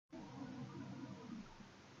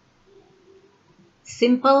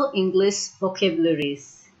Simple English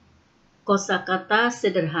vocabularies. Kosa kata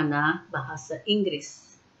sederhana bahasa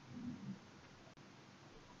Inggris.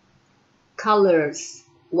 Colors,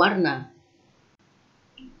 warna.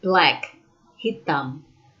 Black, hitam.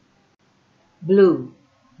 Blue,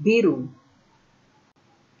 biru.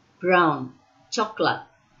 Brown, coklat.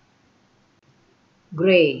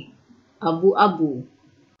 Gray, abu-abu.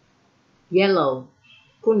 Yellow,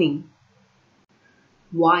 kuning.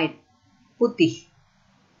 White, putih.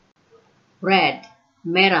 Red,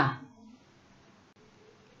 merah.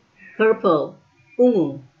 Purple,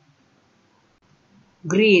 ungu.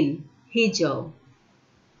 Green, hijau.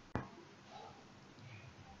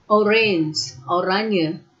 Orange,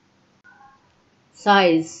 oranye.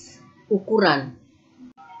 Size, ukuran.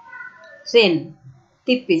 Thin,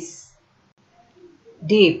 tipis.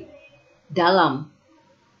 Deep, dalam.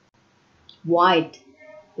 Wide,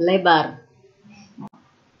 lebar.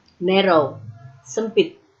 Narrow,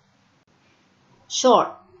 sempit.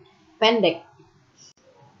 Short, pendek.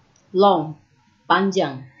 Long,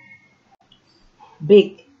 panjang.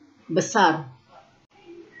 Big, besar.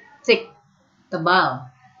 Thick,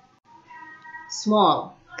 tebal.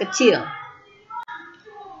 Small, kecil.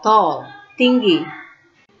 Tall, tinggi.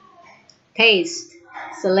 Taste,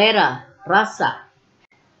 selera, rasa.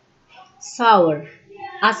 Sour,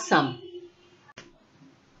 asam.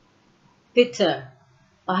 Bitter,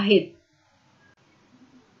 pahit.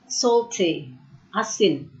 Salty,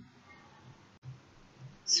 asin.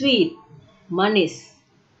 Sweet, manis.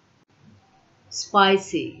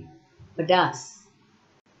 Spicy, pedas.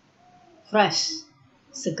 Fresh,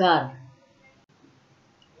 segar.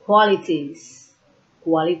 Qualities,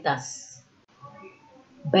 kualitas.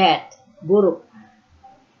 Bad, buruk.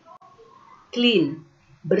 Clean,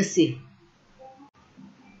 bersih.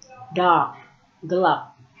 Dark,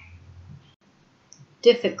 gelap.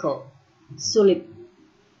 Difficult, sulit.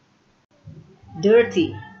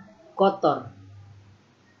 Dirty, kotor.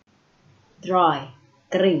 Dry,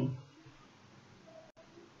 kering.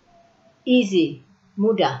 Easy,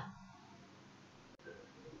 mudah.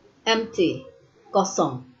 Empty,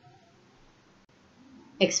 kosong.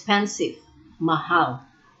 Expensive, mahal.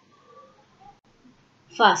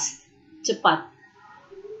 Fast, cepat.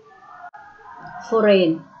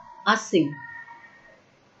 Foreign, asing.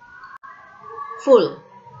 Full,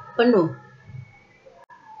 penuh.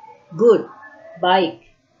 Good, baik.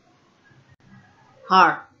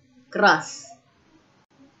 Hard, keras.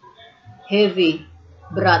 Heavy,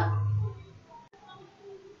 berat.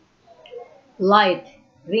 Light,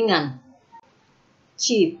 ringan.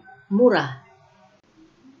 Cheap, murah.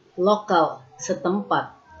 Local,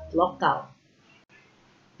 setempat, lokal.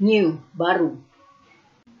 New, baru.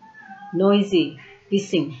 Noisy,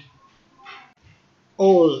 bising.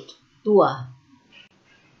 Old, tua.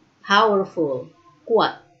 Powerful,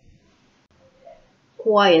 kuat.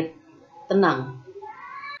 Quiet, tenang.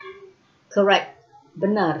 Correct,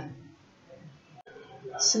 benar.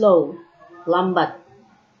 Slow, lambat.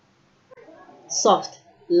 Soft,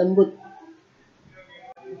 lembut.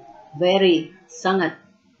 Very, sangat.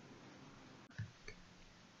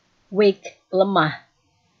 Weak, lemah.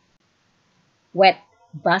 Wet,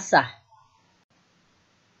 basah.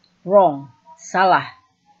 Wrong, salah.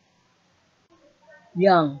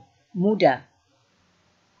 Young, muda.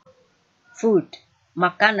 Food,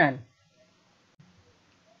 makanan.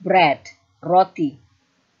 Bread, roti.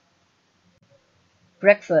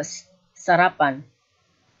 Breakfast, sarapan.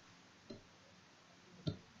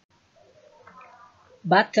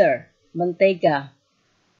 Butter, mentega.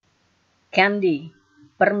 Candy,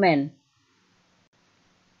 permen.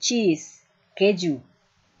 Cheese, keju.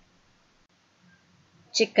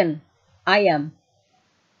 Chicken, ayam.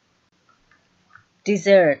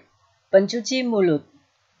 Dessert, pencuci mulut.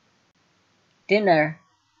 Dinner,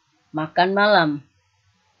 makan malam.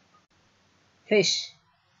 Fish,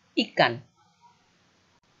 ikan.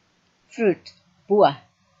 Fruit, buah.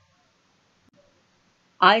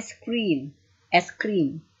 Ice cream, es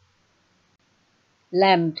krim.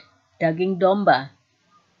 Lamb, daging domba.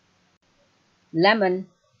 Lemon,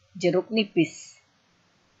 jeruk nipis.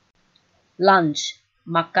 Lunch,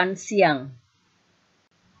 makan siang.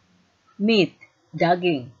 Meat,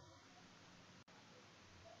 daging.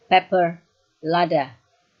 Pepper, lada.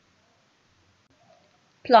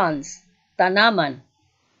 Plants, tanaman.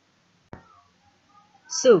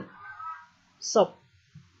 Soup, sop.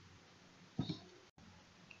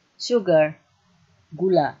 Sugar,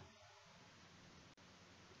 gula.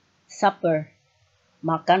 Supper,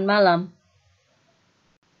 makan malam.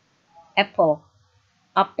 Apple,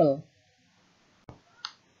 apel.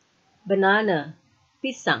 Banana,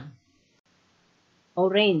 pisang.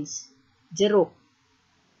 Orange, jeruk.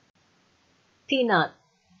 Peanut,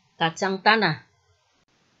 kacang tanah.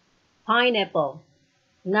 Pineapple,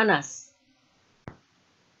 nanas.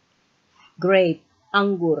 Grape,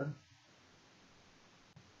 anggur.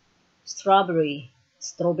 Strawberry,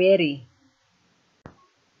 strawberry.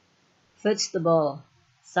 Vegetable,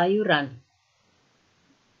 sayuran.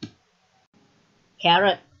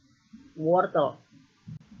 Carrot, wortel.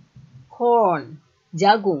 Corn,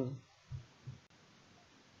 jagung.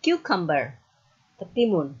 Cucumber,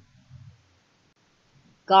 ketimun.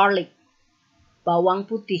 Garlic, bawang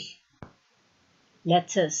putih.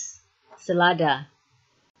 Lettuce, selada.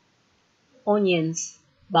 Onions,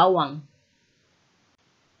 bawang.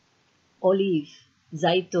 Olive,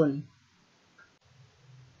 zaitun.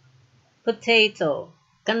 Potato,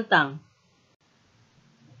 kentang.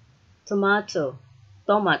 Tomato,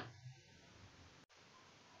 tomat.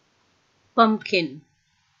 Pumpkin,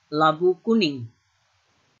 labu kuning.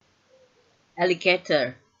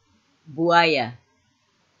 Alligator, buaya.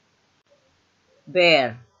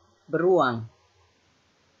 Bear, beruang.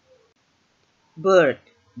 Bird,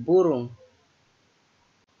 burung.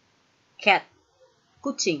 Cat,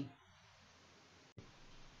 kucing.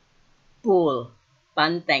 Bull,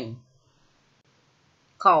 banteng.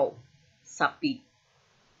 Cow, sapi.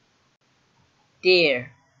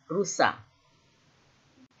 Deer, rusa.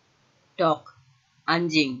 Dog,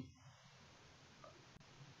 anjing.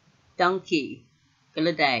 Donkey,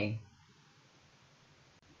 keledai.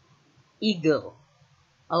 Eagle,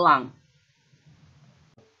 elang.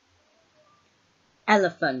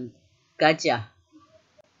 Elephant, gajah.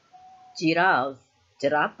 Giraffe,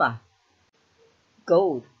 jerapah.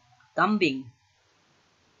 Goat, kambing.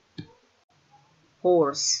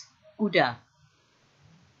 Horse, kuda.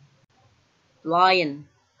 Lion,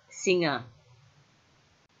 singa.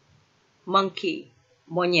 Monkey,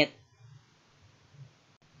 monyet.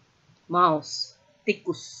 Mouse,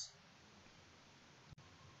 tikus.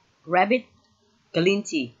 Rabbit,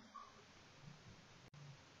 kelinci.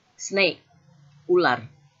 Snake, ular.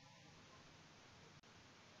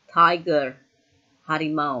 Tiger,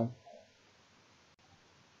 harimau.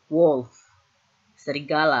 Wolf,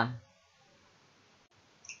 serigala.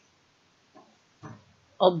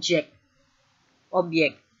 Object,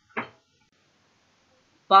 objek.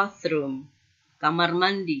 Bathroom, kamar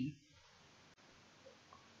mandi.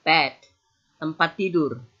 Bed, tempat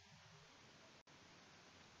tidur.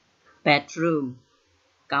 Bedroom,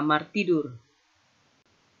 kamar tidur.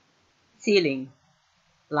 Ceiling,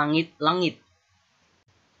 langit-langit.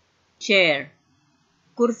 Chair,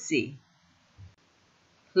 kursi.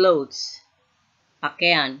 Clothes,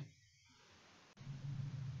 pakaian.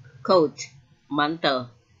 Coat, mantel.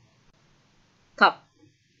 Cup,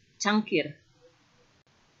 cangkir.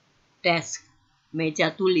 Desk, meja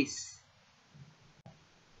tulis.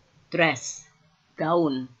 Dress,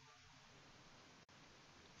 gaun.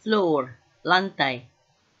 Floor, lantai.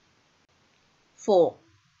 Fork,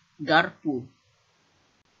 garpu.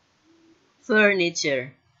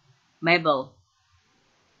 Furniture, mebel.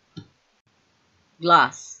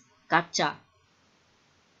 Glass, kaca.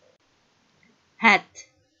 Hat,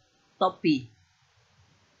 topi.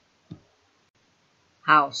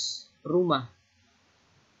 House, rumah.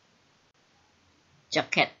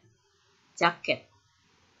 Jacket, jaket.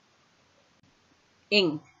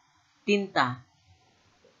 Ink, tinta.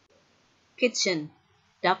 Kitchen,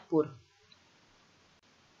 dapur.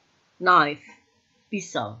 Knife,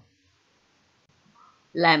 pisau.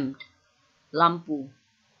 Lamp, lampu.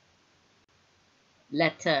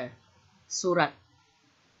 Letter, surat.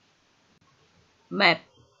 Map,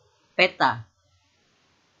 peta.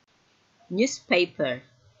 Newspaper,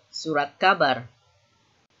 surat kabar.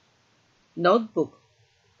 Notebook,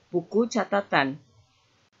 buku catatan.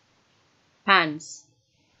 Pants,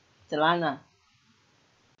 celana.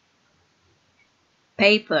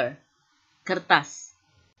 Paper, kertas.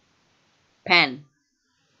 Pen,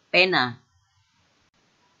 pena.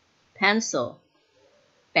 Pencil,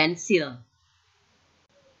 pensil.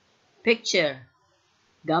 Picture,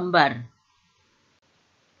 gambar.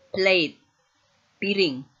 Plate,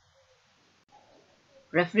 piring.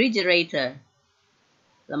 Refrigerator,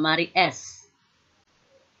 lemari es.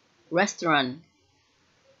 Restaurant,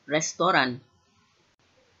 restoran.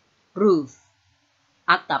 Roof,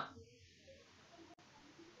 atap.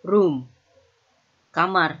 Room,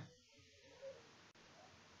 kamar.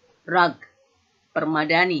 Rug,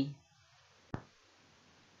 permadani.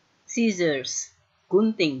 Scissors,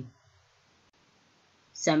 gunting.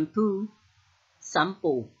 Shampoo,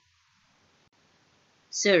 sampo.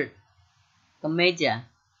 Shirt, kemeja.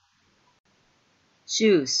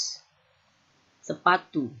 Shoes,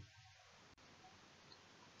 sepatu.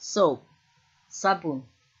 Soap, sabun.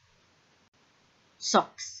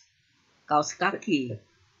 socks, kaos kaki,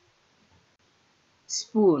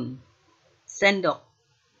 spoon, sendok,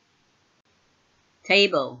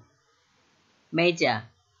 table, meja,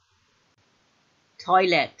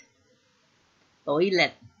 toilet,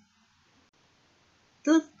 toilet,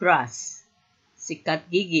 toothbrush, sikat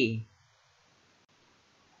gigi,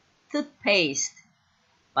 toothpaste,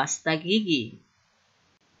 pasta gigi,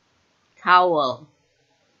 towel,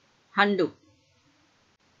 handuk,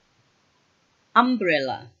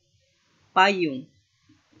 umbrella, payung,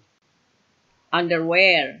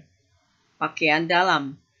 underwear, pakaian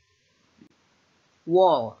dalam,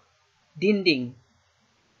 wall, dinding,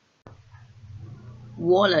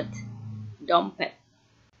 wallet, dompet,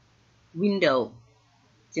 window,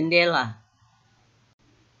 jendela,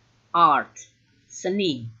 art,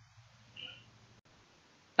 seni,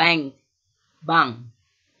 bank, bank,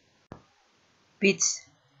 beach,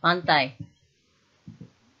 pantai,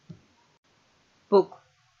 book,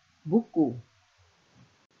 buku,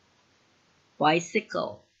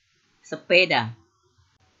 bicycle, sepeda,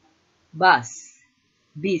 bus,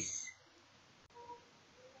 bis,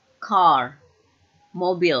 car,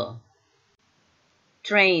 mobil,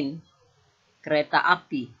 train, kereta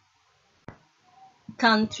api,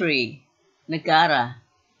 country, negara,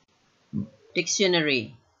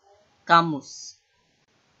 dictionary, kamus,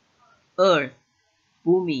 earth,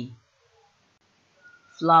 bumi,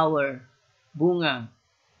 flower, bunga,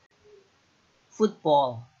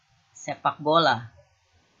 football, sepak bola,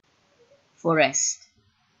 forest,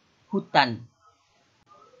 hutan,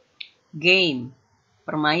 game,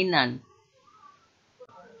 permainan,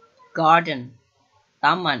 garden,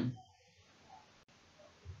 taman,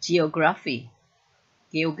 geography,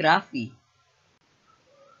 geografi,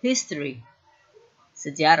 history,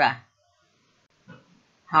 sejarah,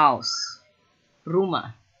 house,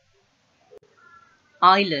 rumah,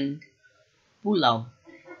 island, pulau,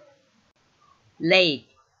 lake,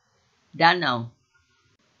 danau,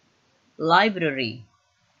 library,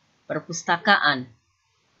 perpustakaan,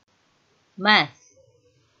 math,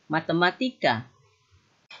 matematika,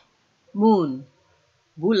 moon,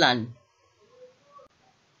 bulan,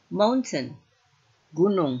 mountain,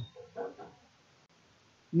 gunung,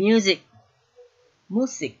 music,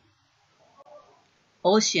 musik,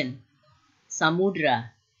 ocean,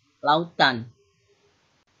 samudra, lautan,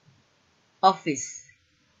 office,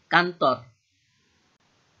 kantor,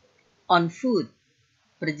 on foot,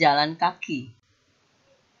 berjalan kaki,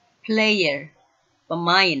 player,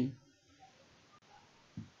 pemain,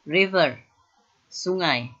 river,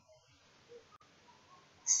 sungai,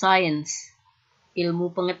 science, ilmu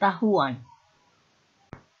pengetahuan,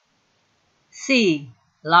 sea,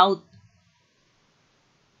 laut,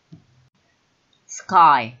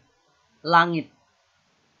 sky, langit,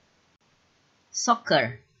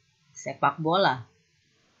 soccer, sepak bola,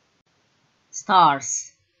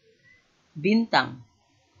 stars, bintang,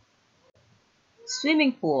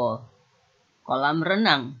 swimming pool, kolam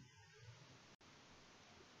renang,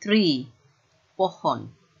 tree, pohon,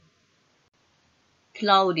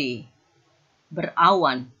 cloudy,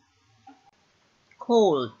 berawan,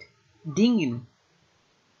 cold, dingin,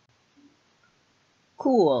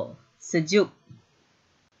 cool, sejuk,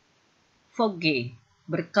 foggy,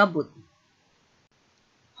 berkabut,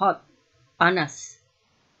 hot, panas,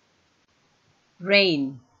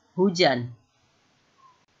 rain, hujan,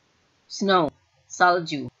 snow,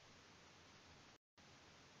 salju,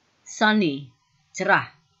 sunny, cerah,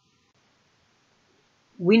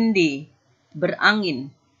 windy, berangin,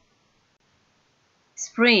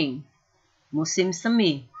 spring, musim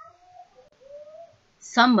semi,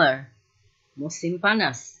 summer, musim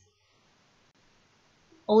panas,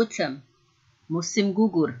 autumn, musim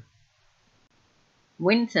gugur,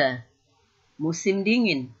 winter, musim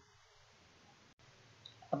dingin.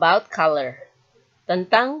 About color,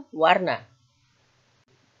 tentang warna.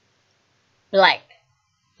 Black,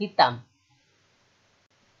 hitam.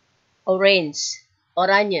 Orange,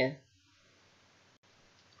 oranye.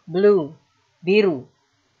 Blue, biru.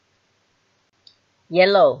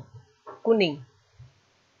 Yellow, kuning.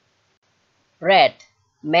 Red,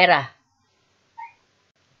 merah.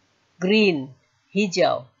 Green,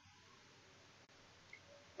 hijau.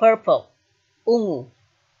 Purple, ungu.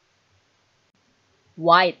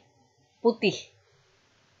 White, putih.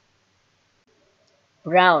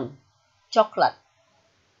 Brown, coklat.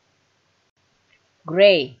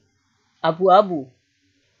 Gray, abu-abu.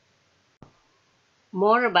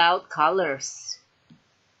 More about colors.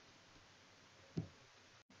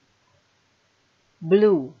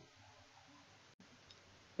 Blue,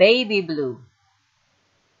 baby blue,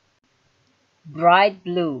 bright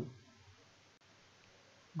blue,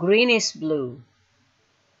 greenish blue,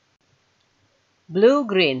 Blue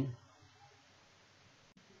green.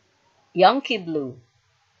 Yonky blue.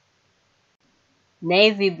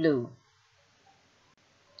 Navy blue.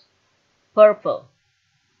 Purple.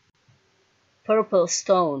 Purple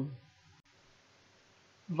stone.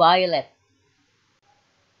 Violet.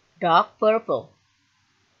 Dark purple.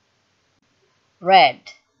 Red.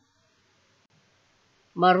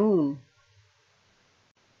 Maroon.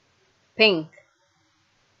 Pink.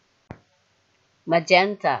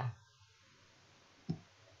 Magenta.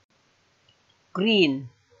 Green.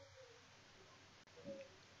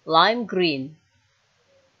 Lime green.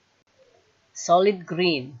 Solid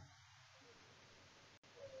green.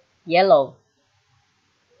 Yellow.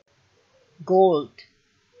 Gold.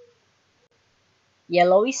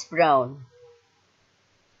 Yellowish brown.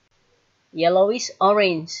 Yellowish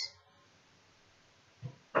orange.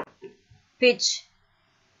 Peach.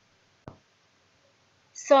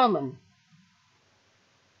 Salmon.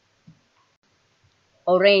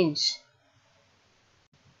 Orange.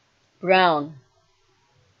 Brown.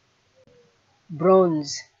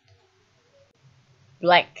 Bronze.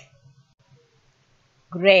 Black.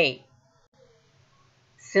 Gray.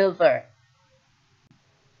 Silver.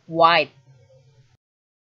 White.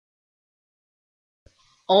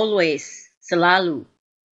 Always, selalu.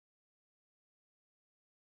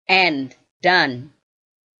 And, done.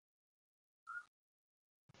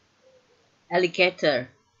 Alligator,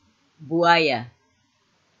 buaya.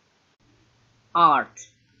 Art,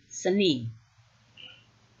 seni.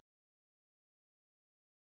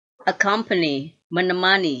 Accompany,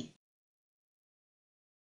 menemani.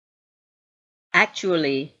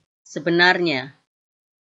 Actually, sebenarnya.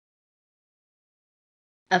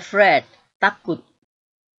 Afraid, takut.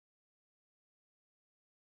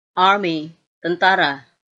 Army, tentara.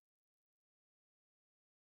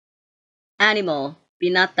 Animal,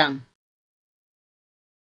 binatang.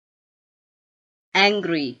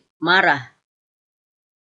 Angry, marah.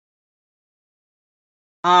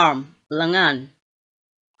 Arm, lengan.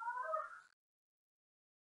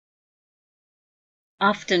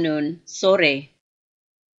 Afternoon, sore.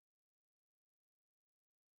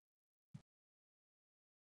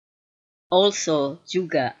 Also,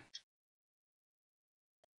 juga.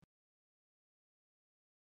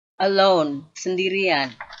 Alone,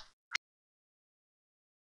 sendirian.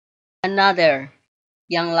 Another,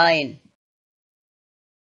 yang lain.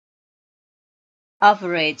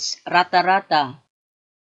 Average, rata-rata.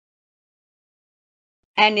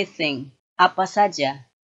 Anything, apa saja.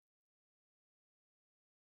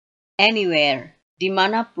 Anywhere,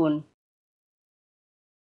 dimanapun.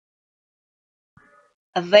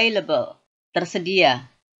 Available, tersedia.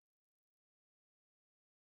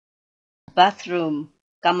 Bathroom,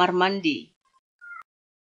 kamar mandi.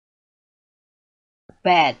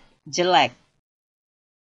 Bad, jelek.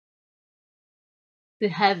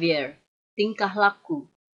 Behavior, tingkah laku.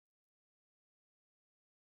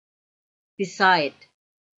 Beside,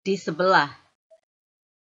 di sebelah.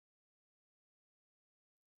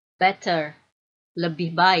 Better,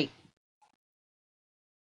 lebih baik.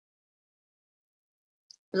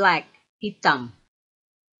 Black, hitam.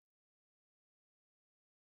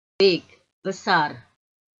 Big, besar.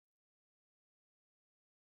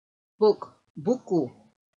 Book, buku.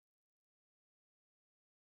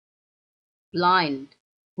 Blind,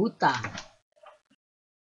 buta.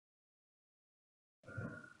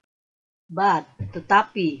 But,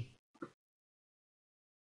 tetapi.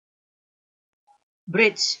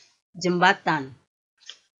 Bridge, jembatan.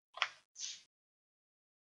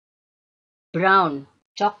 Brown,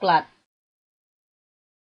 coklat.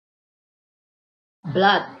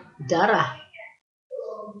 Blood, darah.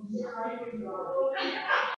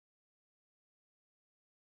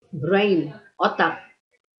 Brain, otak.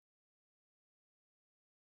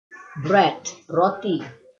 Bread, roti.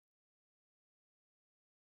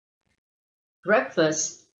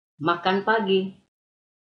 Breakfast, makan pagi.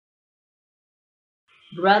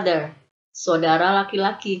 Brother, saudara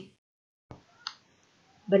laki-laki.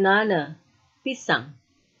 Banana, pisang.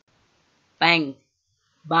 Bank,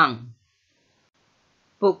 bank.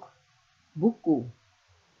 Book, buku.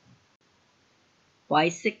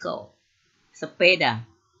 Bicycle, sepeda.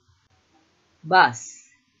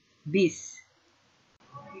 Bus, bis.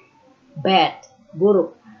 Bad,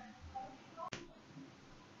 buruk.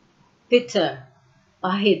 Bitter,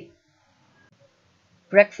 pahit.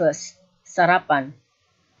 Breakfast, sarapan.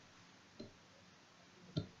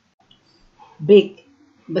 Big,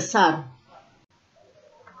 besar.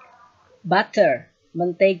 Butter,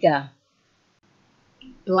 mentega.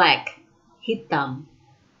 Black, hitam.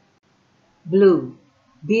 Blue,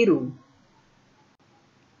 biru.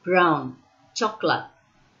 Brown, coklat.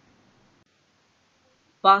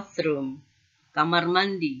 bathroom, kamar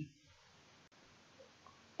mandi.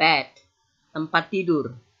 Bed, tempat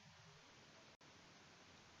tidur.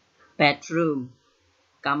 Bedroom,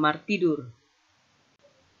 kamar tidur.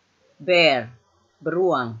 Bear,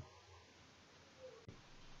 beruang.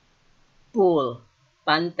 Pool,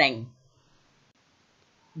 banteng.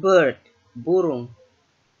 Bird, burung.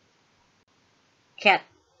 Cat,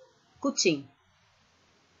 kucing.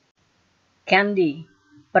 Candy,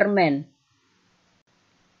 permen.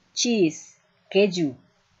 Cheese, keju.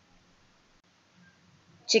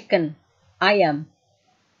 Chicken, ayam.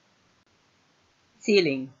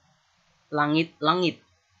 Ceiling, langit-langit.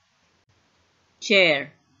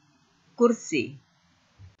 Chair, kursi.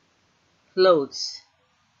 Clothes,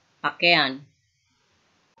 pakaian.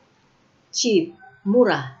 Cheap,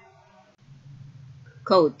 murah.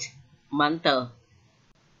 Coat, mantel.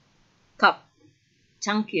 Cup,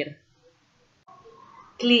 cangkir.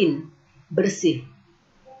 Clean, bersih.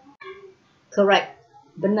 Correct,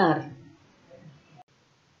 benar.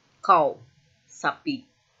 Cow, sapi.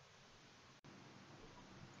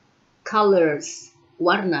 Colors,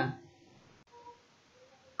 warna.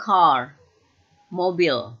 Car,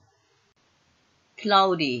 mobil.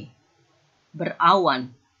 Cloudy,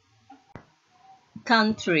 berawan.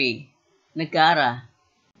 Country, negara.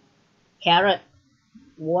 Carrot,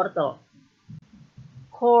 wortel.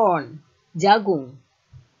 Corn, jagung.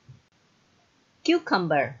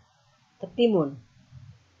 Cucumber, ketimun.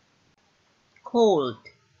 Cold,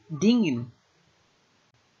 dingin.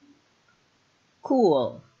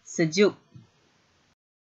 Cool, sejuk.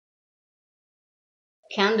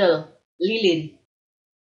 Candle, lilin.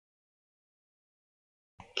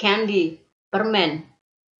 Candy, permen.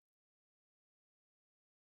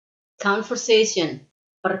 Conversation,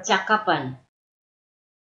 percakapan.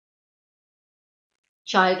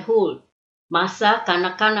 Childhood, masa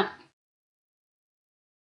kanak-kanak.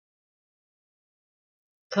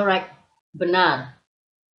 Correct, benar.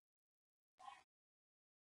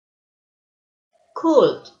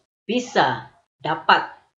 Could, bisa, dapat.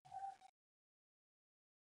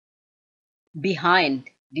 Behind,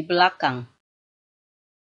 di belakang.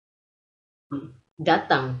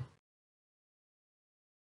 Datang.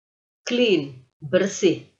 Clean,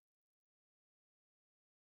 bersih.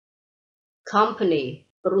 Company,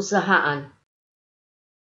 perusahaan.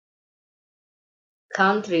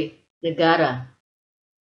 Country, negara.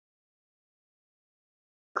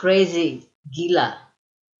 Crazy, gila.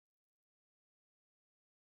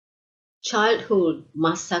 Childhood,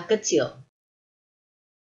 masa kecil.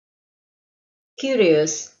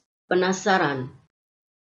 Curious, penasaran.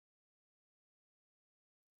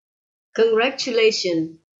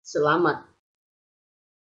 Congratulations, selamat.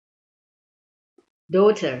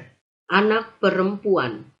 Daughter, anak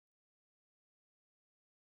perempuan.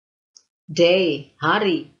 Day,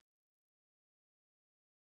 hari.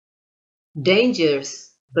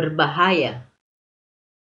 Dangers, berbahaya.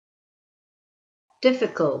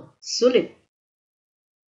 Difficult, sulit.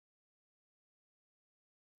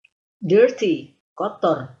 Dirty,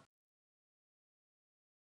 kotor.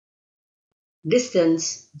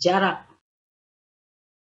 Distance, jarak.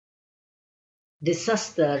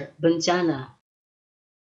 Disaster, bencana.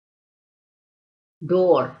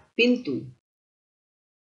 Door, pintu.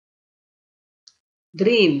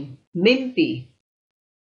 Dream, mimpi.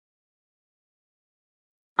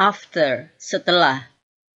 After, setelah.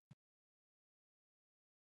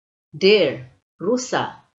 Deer,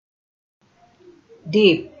 rusa.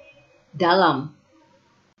 Deep, dalam.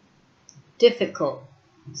 Difficult,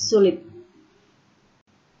 sulit.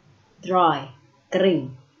 Dry,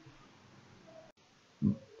 kering.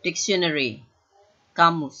 Dictionary,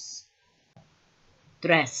 kamus.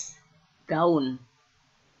 Dress, gaun.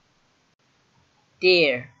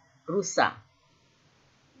 Deer, rusa.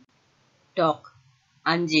 Dog,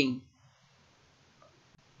 anjing.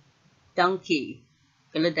 Donkey,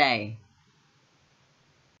 keledai.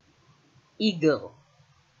 Eagle,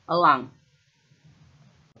 elang.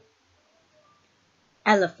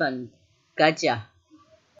 Elephant, gajah.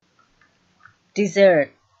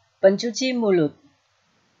 Dessert, pencuci mulut.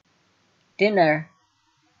 Dinner,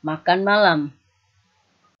 makan malam.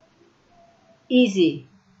 Easy,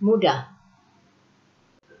 mudah.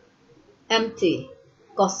 Empty,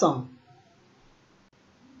 kosong.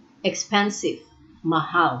 Expensive,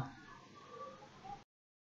 mahal.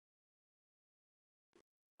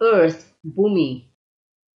 Earth, bumi.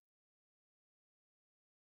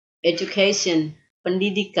 Education,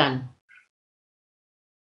 pendidikan.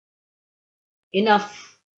 Enough,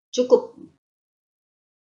 cukup.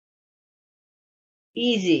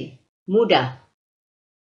 Easy, mudah.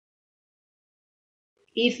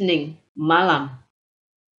 Evening, malam.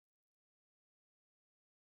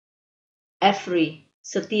 every,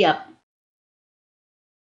 setiap.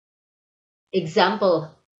 Example,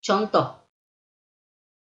 contoh.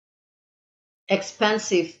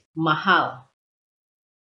 Expensive, mahal.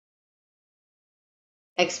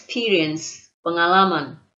 Experience,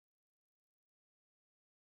 pengalaman.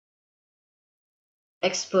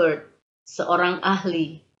 Expert, seorang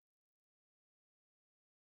ahli.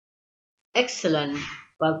 Excellent,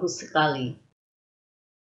 bagus sekali.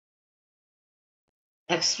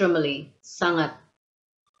 Extremely, sangat.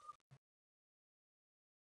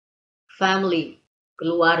 Family,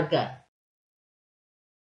 keluarga.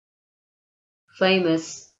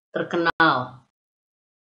 Famous, terkenal.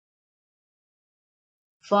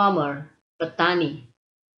 Farmer, petani.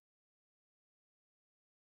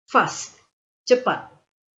 Fast, cepat.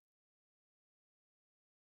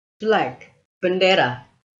 Flag, bendera.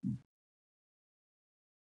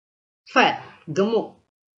 Fat, gemuk.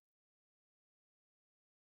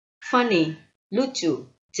 Funny, lucu,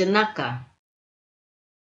 jenaka.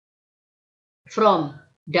 From,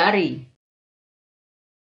 dari.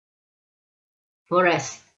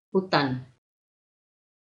 Forest, hutan.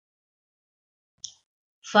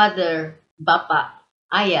 Father, bapak,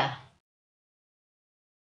 ayah.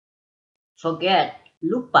 Forget,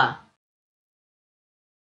 lupa.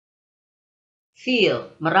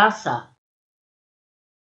 Feel, merasa.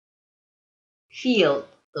 Field,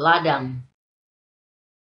 ladang.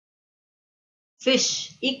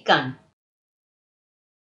 Fish, ikan.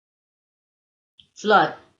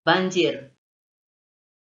 Flood, banjir.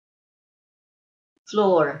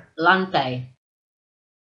 Floor, lantai.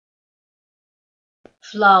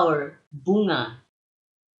 Flower, bunga.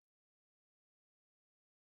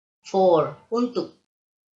 For, untuk.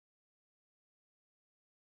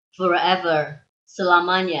 Forever,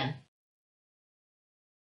 selamanya.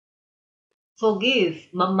 Forgive,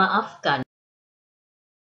 memaafkan.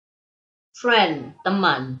 Friend,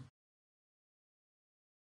 teman.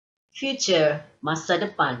 Future, masa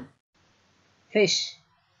depan. Fish,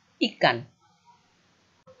 ikan.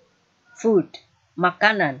 Food,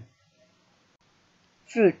 makanan.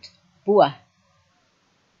 Fruit, buah.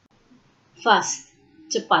 Fast,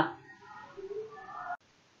 cepat.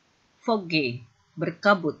 Foggy,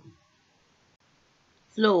 berkabut.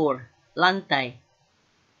 Floor, lantai.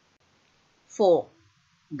 Fork,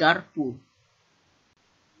 garpu.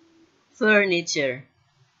 Furniture,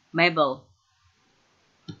 mebel.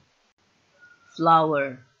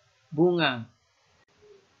 Flower, bunga.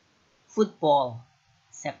 Football,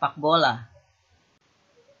 sepak bola.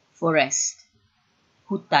 Forest,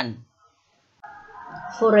 hutan.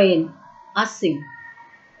 Foreign, asing.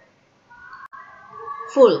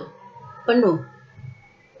 Full, penuh.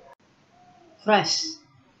 Fresh,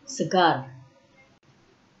 segar.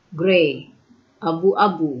 Gray,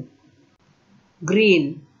 abu-abu.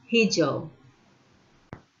 Green, hijau.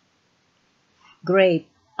 Grape,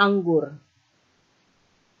 anggur.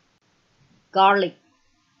 Garlic,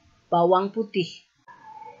 bawang putih.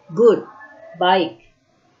 Good, baik.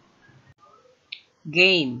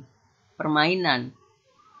 Game, permainan.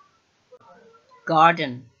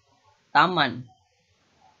 Garden, taman.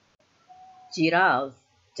 Giraffe,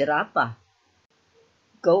 jerapah.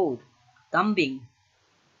 Goat, kambing.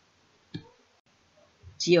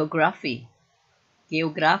 Geography,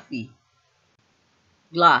 geografi.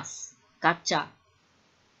 Glass, kaca.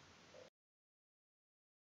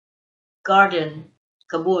 Garden,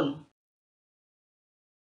 kebun.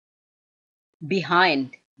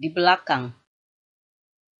 Behind, di belakang.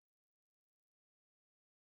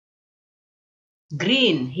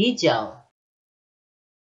 Green, hijau.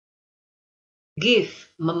 Give,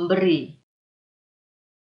 memberi.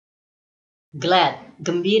 Glad,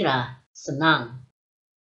 gembira, senang.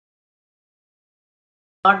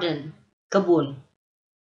 Garden, kebun.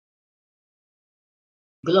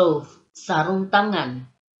 Glove, sarung tangan.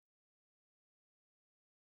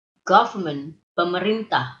 Government,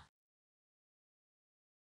 pemerintah.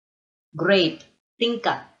 Grade,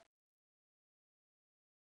 tingkat.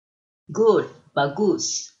 Good,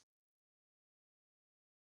 bagus.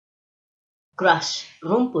 Grass,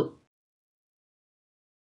 rumput.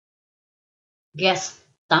 Guest,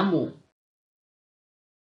 tamu.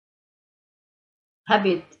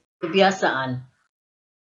 Habit, kebiasaan.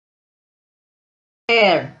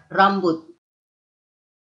 Hair, rambut.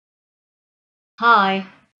 Hi,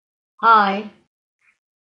 hi.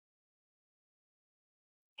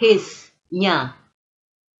 His, nya.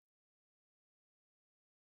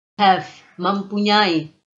 Have,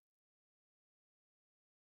 mempunyai.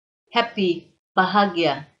 Happy,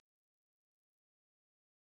 bahagia.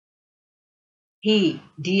 He,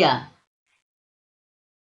 dia.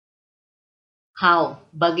 How,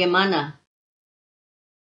 bagaimana.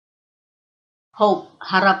 Hope,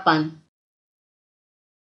 harapan.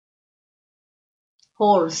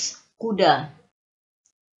 Horse, kuda.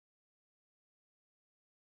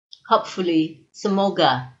 Hopefully,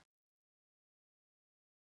 semoga.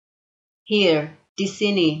 Here, di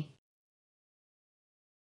sini.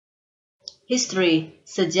 History,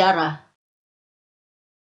 sejarah.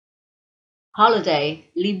 Holiday,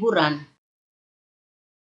 liburan.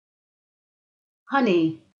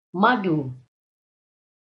 Honey, madu.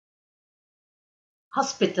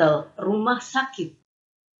 Hospital, rumah sakit.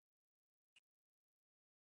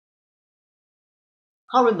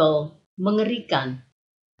 Horrible, mengerikan.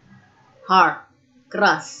 Hard,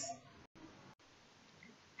 keras.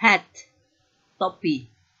 Hat, topi.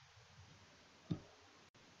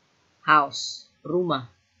 House, rumah.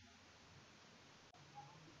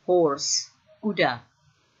 Horse, kuda.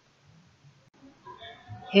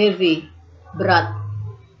 Heavy, berat.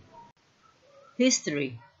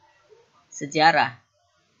 History, sejarah.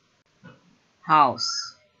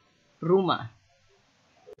 House, rumah.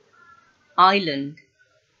 Island,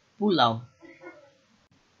 pulau.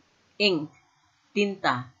 Ink,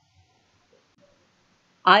 tinta.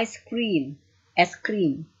 Ice cream, es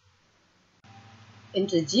krim.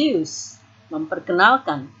 Introduce,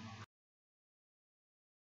 memperkenalkan.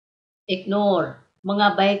 Ignore,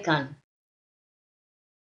 mengabaikan.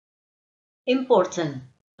 Important,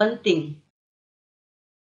 penting.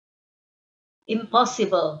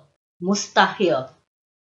 Impossible, mustahil.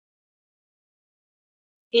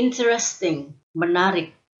 Interesting, menarik.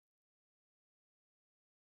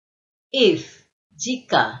 If,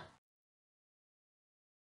 jika.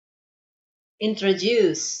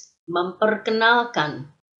 Introduce, memperkenalkan.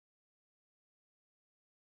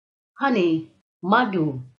 Honey,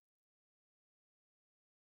 madu.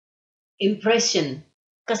 Impression,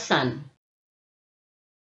 kesan.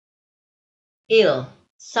 Ill,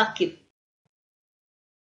 sakit.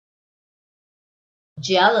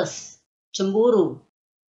 Jealous, cemburu.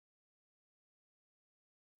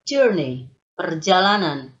 Journey,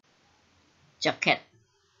 perjalanan. Jacket,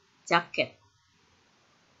 jaket.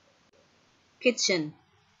 Kitchen,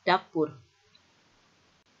 dapur.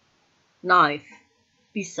 Knife,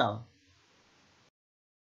 pisau.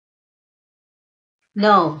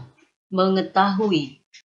 Know, mengetahui.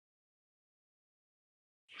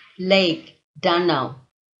 Lake, danau.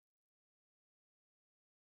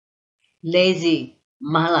 Lazy,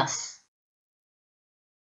 malas.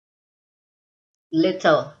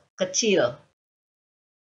 Little, kecil.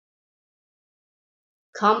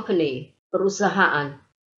 Company, perusahaan.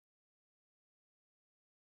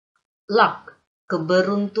 Luck,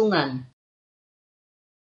 keberuntungan.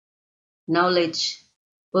 Knowledge,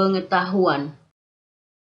 pengetahuan.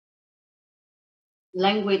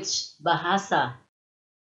 Language, bahasa.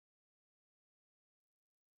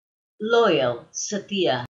 Loyal,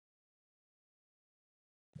 setia.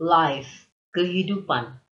 Life,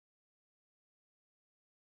 kehidupan.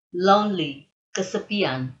 Lonely,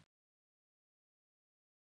 kesepian.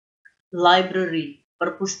 Library,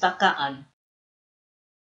 perpustakaan.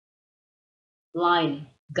 Line,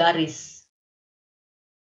 garis.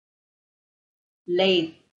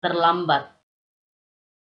 Late, terlambat.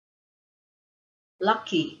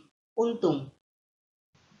 Lucky, untung.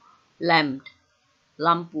 Lamp,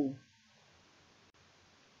 lampu.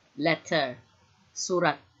 Letter,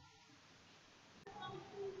 surat.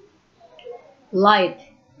 Light,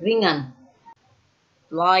 ringan.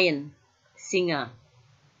 Lion, singa.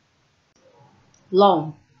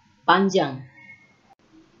 Long, panjang.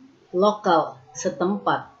 Lokal,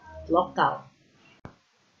 setempat, lokal.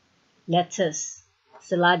 Lettuce,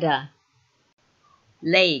 selada.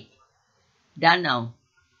 Lake, danau.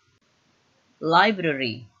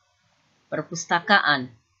 Library, perpustakaan.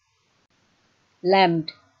 Lamb,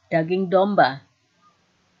 daging domba.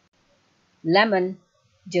 Lemon,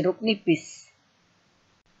 jeruk nipis.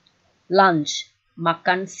 Lunch,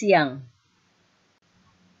 makan siang.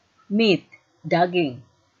 Meat, daging.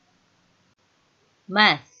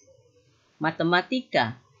 Math,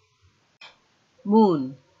 matematika.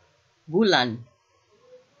 Moon, bulan.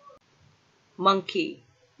 Monkey,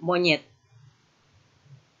 monyet.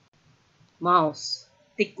 Mouse,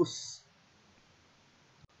 tikus.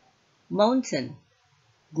 Mountain,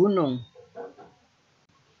 gunung.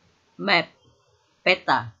 Map,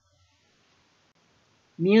 peta.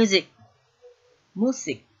 Music,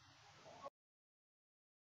 musik.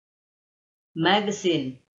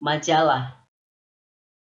 Magazine, majalah.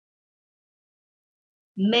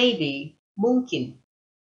 Maybe, mungkin.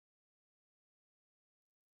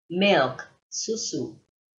 Milk, susu.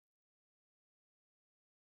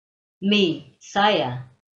 Me,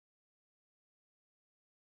 saya.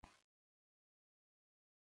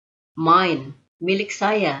 Mine, milik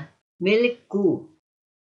saya, milikku.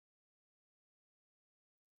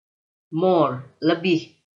 More,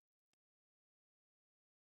 lebih.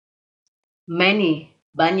 Many,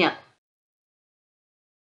 banyak.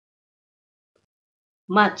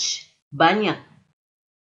 Much, banyak.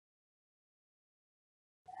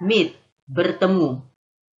 Meet, bertemu.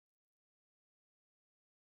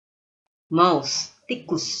 Mouse,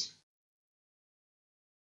 tikus.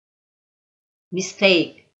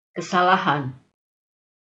 Mistake, kesalahan.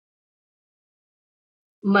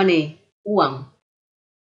 Money, uang.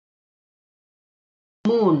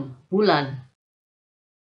 Moon, bulan.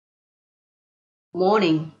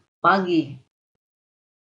 Morning, pagi.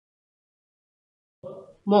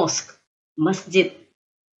 Mosque, masjid.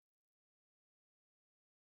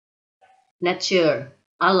 Nature,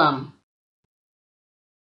 alam.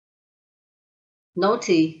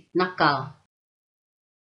 Naughty, nakal.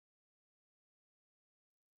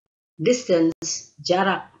 Distance,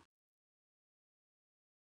 jarak.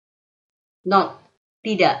 Not,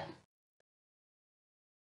 tidak.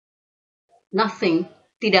 Nothing,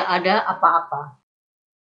 tidak ada apa-apa.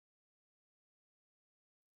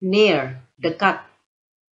 Near, dekat.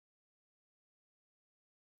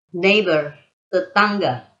 Neighbor,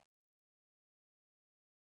 tetangga.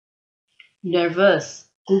 Nervous,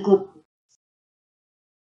 gugup.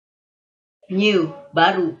 New,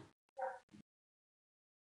 baru.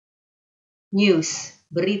 News,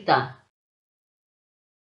 berita.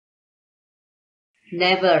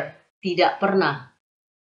 Never, tidak pernah.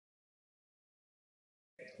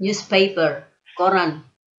 Newspaper, koran.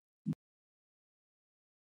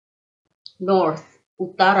 North,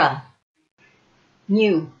 utara.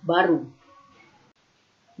 New, baru.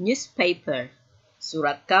 Newspaper,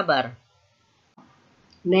 surat kabar.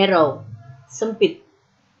 Narrow, sempit.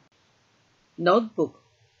 Notebook,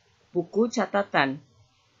 buku catatan.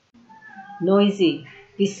 Noisy,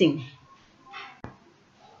 bising.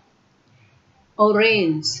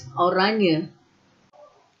 Orange, oranye.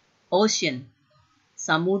 Ocean,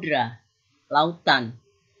 samudra, lautan.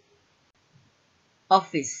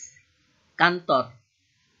 Office, kantor.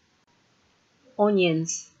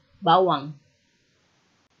 Onions, bawang.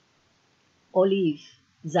 Olive,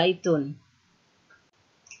 zaitun.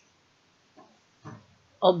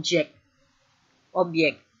 Object,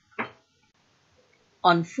 objek.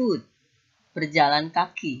 On foot, berjalan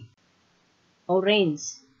kaki.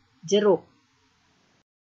 Orange, jeruk.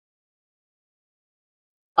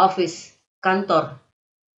 Office, kantor.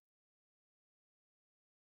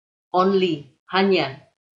 Only, hanya.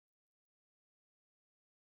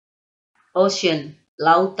 Ocean,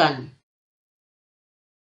 lautan.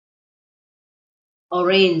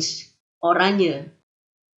 Orange, oranye.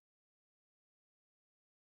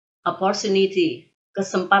 Opportunity,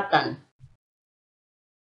 kesempatan.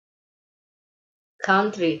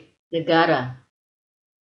 Country, negara.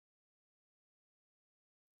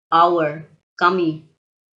 Our, kami.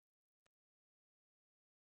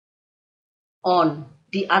 On,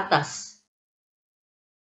 di atas.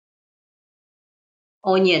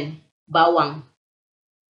 Onion, bawang.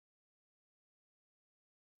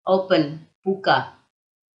 Open, buka.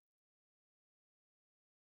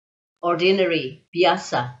 Ordinary,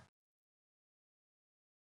 biasa.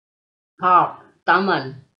 Park,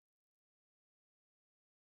 taman.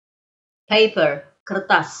 Paper,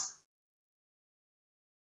 kertas.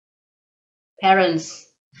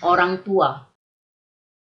 Parents, orang tua.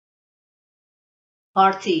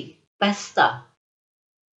 Party, pesta.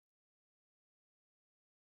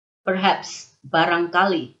 Perhaps,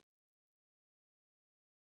 barangkali.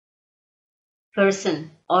 Person,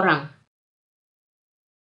 orang.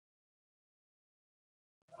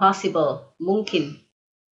 Possible, mungkin.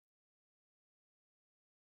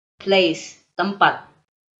 Place, tempat.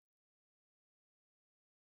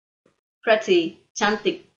 Pretty,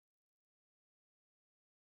 cantik.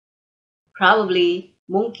 Probably,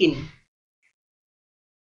 mungkin.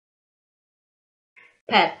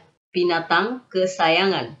 Pet, binatang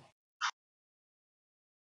kesayangan.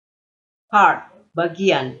 Part,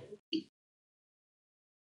 bagian.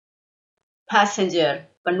 Passenger,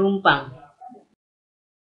 penumpang.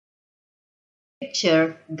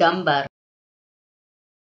 Picture, gambar.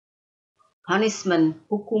 Punishment,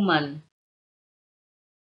 hukuman.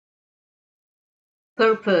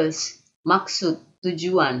 Purpose, maksud,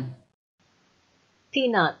 tujuan.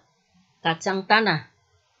 Peanut, kacang tanah.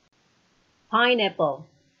 Pineapple,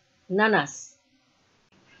 nanas.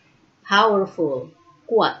 Powerful,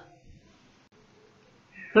 kuat.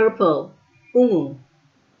 Purple, ungu.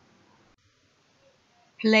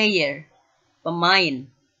 Player,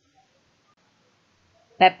 pemain.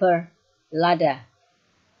 Pepper, lada.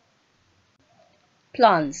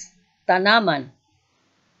 Plants, tanaman.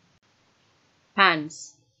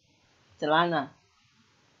 Pants, celana.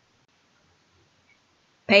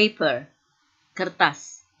 Paper,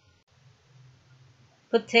 kertas.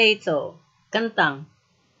 Potato, kentang.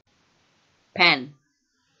 Pen,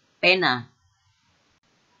 pena.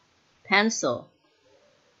 Pencil,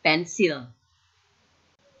 pensil.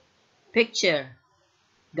 Picture,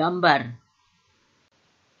 gambar.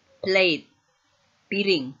 Plate,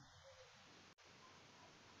 piring.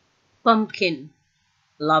 Pumpkin,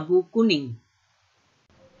 labu kuning.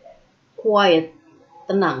 Quiet,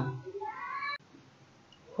 tenang.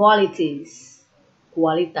 Qualities,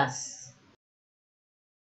 kualitas.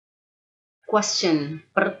 Question,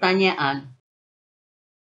 pertanyaan.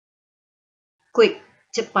 Quick,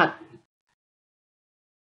 cepat.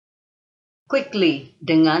 Quickly,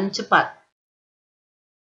 dengan cepat.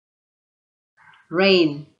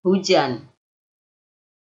 Rain, hujan.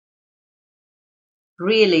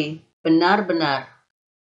 Really, benar-benar.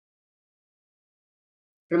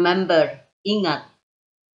 Remember, ingat.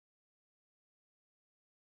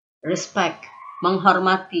 Respect,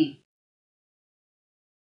 menghormati.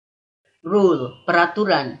 Rule,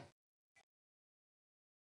 peraturan.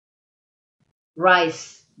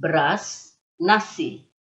 Rice, beras, nasi.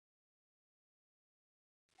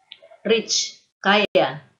 Rich,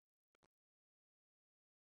 kaya.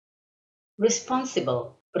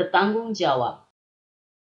 Responsible, bertanggung jawab.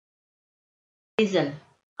 Reason,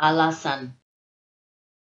 alasan.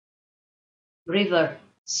 River,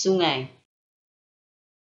 sungai.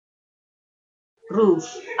 Roof,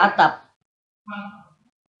 atap.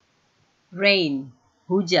 Rain,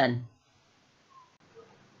 hujan.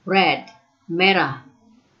 Red, merah.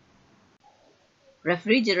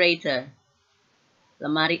 Refrigerator,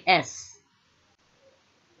 lemari es.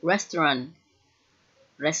 Restaurant,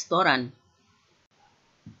 restoran.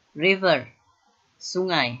 River,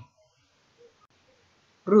 sungai.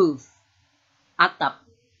 Roof, atap.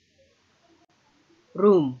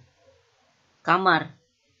 Room, kamar.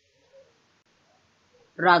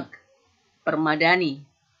 Rug, permadani.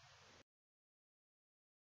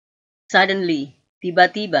 Suddenly,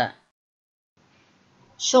 tiba-tiba.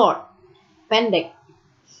 Short, pendek.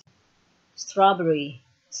 Strawberry,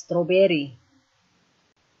 strawberry.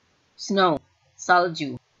 Snow,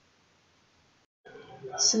 salju.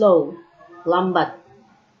 Slow, lambat.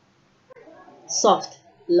 Soft,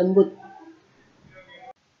 lembut.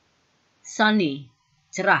 Sunny,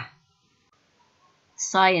 cerah.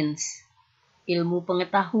 Science, ilmu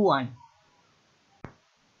pengetahuan.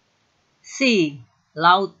 Sea,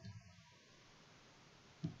 laut.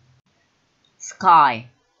 Sky,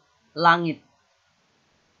 langit.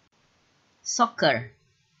 Soccer,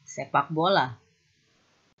 sepak bola.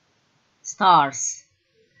 Stars,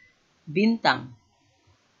 bintang.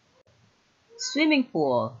 Swimming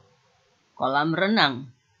pool, kolam renang.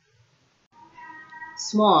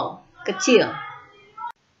 Small, kecil.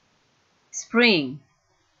 Spring,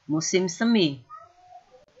 musim semi.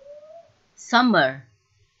 Summer,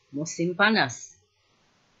 musim panas.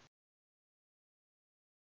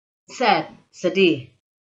 Sad, sedih.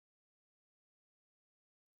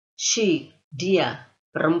 She, dia,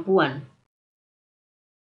 perempuan.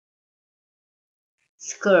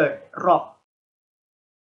 Skirt, rok.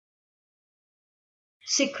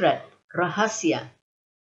 Secret, rahasia.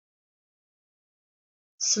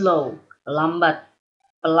 Slow, lambat,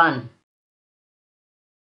 pelan.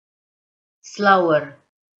 Slower,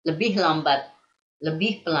 lebih lambat,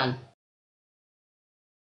 lebih pelan.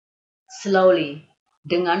 Slowly,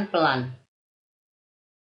 dengan pelan.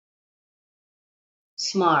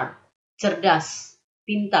 Smart, cerdas,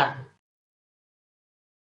 pintar.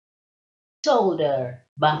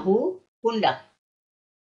 Shoulder, bahu, pundak.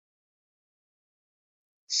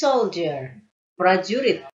 Soldier,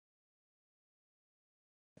 prajurit.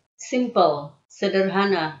 Simple,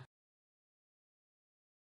 sederhana.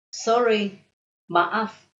 Sorry,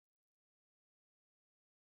 maaf.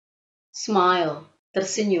 Smile,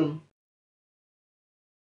 tersenyum.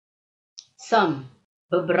 Some,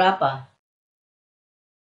 beberapa.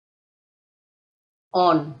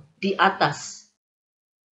 On, di atas.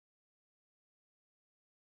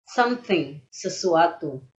 Something,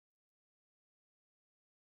 sesuatu.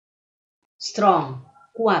 Strong,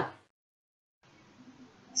 kuat.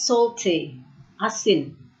 Salty,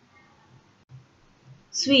 asin.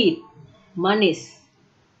 Sweet, manis.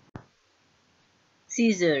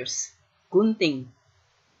 Scissors, gunting.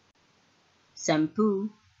 Shampoo,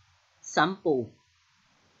 sampo.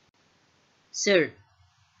 Shirt,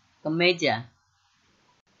 kemeja.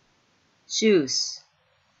 Shoes,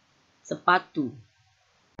 sepatu.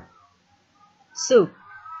 Soup,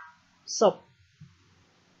 sop.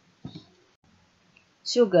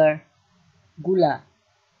 sugar, gula.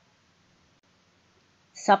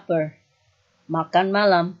 Supper, makan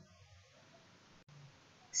malam.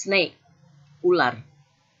 Snake, ular.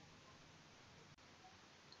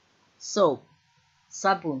 Soap,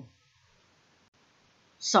 sabun.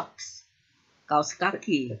 Socks, kaos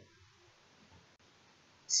kaki.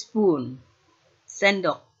 Spoon,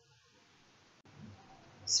 sendok.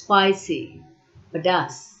 Spicy,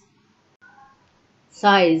 pedas.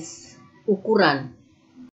 Size, ukuran.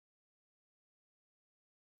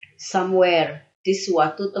 Somewhere, di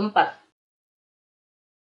suatu tempat.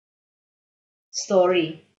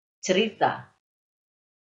 Story, cerita.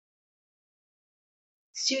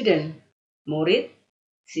 Student, murid,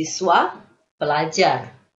 siswa,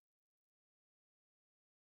 pelajar.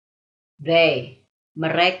 They,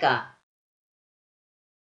 mereka.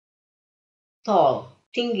 Tall,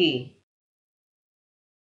 tinggi.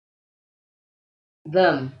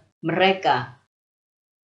 Them, mereka.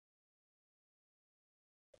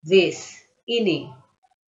 This, ini.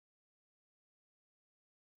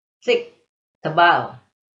 Thick, tebal.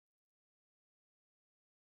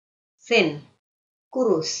 Thin,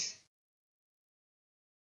 kurus.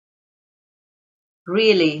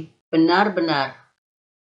 Really, benar-benar.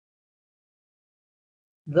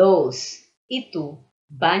 Those, itu,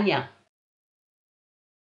 banyak.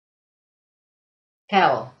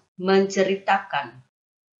 Tell, menceritakan.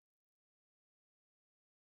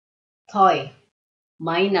 Toy,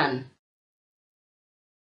 mainan.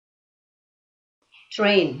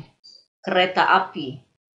 Train, kereta api.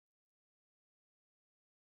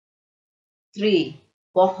 Tree,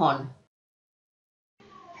 pohon.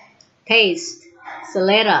 Taste,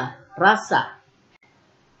 selera, rasa.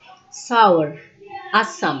 Sour,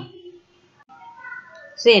 asam.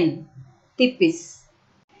 Thin, tipis.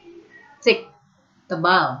 Thick,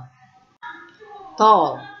 tebal.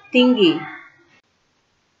 Tall, tinggi.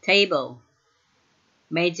 Table,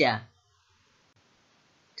 meja.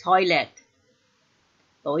 Toilet,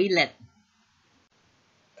 toilet.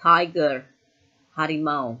 Tiger,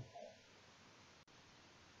 harimau.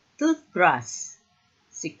 Toothbrush,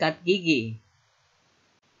 sikat gigi.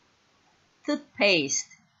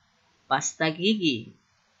 Toothpaste, pasta gigi.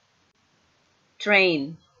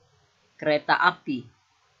 Train, kereta api.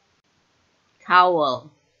 Towel,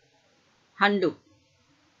 handuk.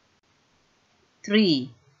 Tree,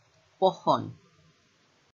 pohon.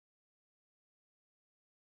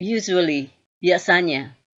 Usually,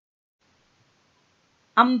 biasanya.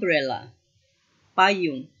 Umbrella,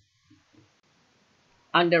 payung.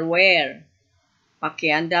 Underwear,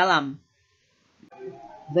 pakaian dalam.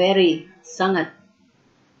 Very, sangat.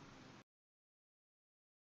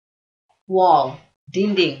 Wall,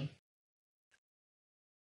 dinding.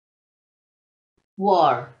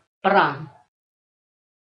 War, perang.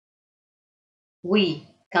 We,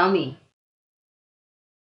 kami.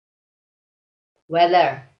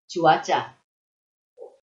 Weather, cuaca.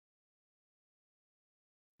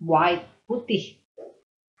 White, putih.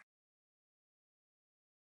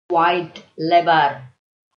 Wide, lebar.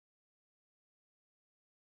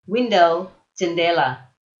 Window,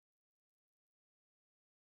 jendela.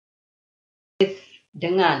 With,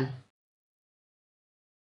 dengan.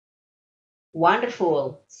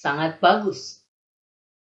 Wonderful, sangat bagus.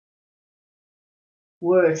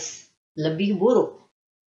 Worse, lebih buruk.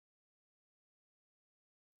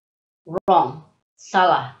 Wrong,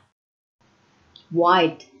 salah.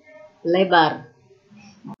 Wide, lebar.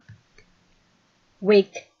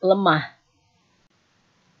 Weak, lemah.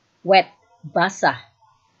 Wet, basah.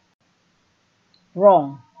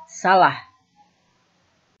 Wrong, salah.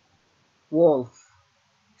 Wolf,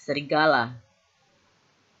 serigala.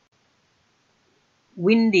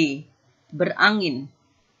 Windy, berangin.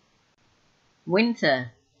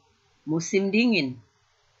 Winter, musim dingin.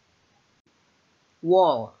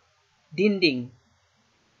 Wall, dinding.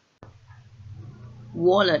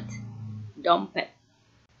 Wallet, dompet.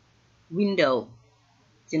 Window,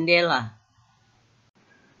 jendela.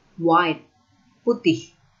 White,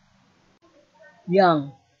 putih.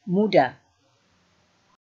 Young, muda.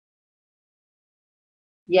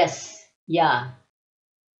 Yes, ya.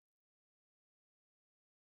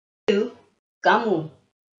 You, kamu.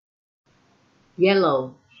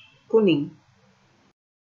 Yellow, kuning.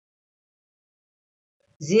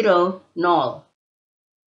 0, 0.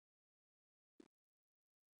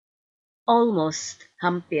 Almost,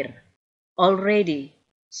 hampir. Already,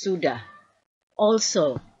 sudah.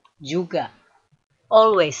 Also, juga.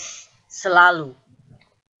 Always, selalu.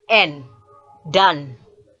 And, dan.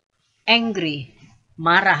 Angry,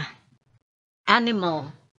 marah.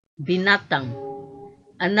 Animal, binatang.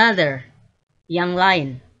 Another, yang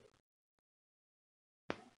lain.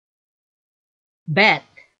 bad,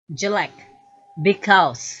 jelek,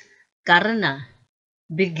 because, karena,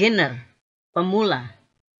 beginner, pemula,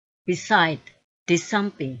 beside, di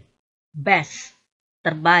samping, best,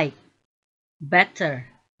 terbaik, better,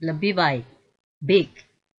 lebih baik, big,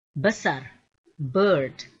 besar,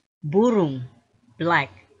 bird, burung,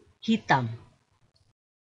 black, hitam,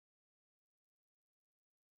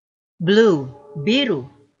 blue, biru,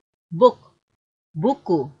 book,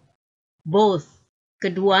 buku, both,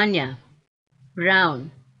 keduanya, brown,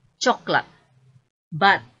 coklat,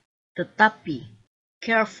 but, tetapi,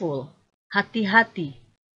 careful, hati-hati,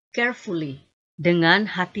 carefully, dengan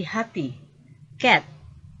hati-hati, cat,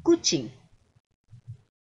 kucing,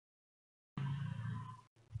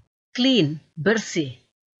 clean, bersih,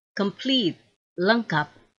 complete, lengkap,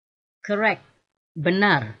 correct,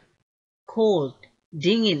 benar, cold,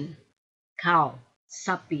 dingin, cow,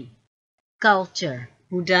 sapi, culture,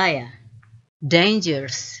 budaya,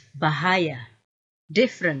 dangers, bahaya,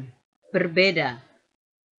 different, berbeda,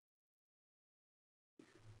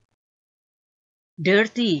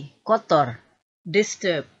 dirty, kotor,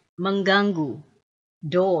 disturb, mengganggu,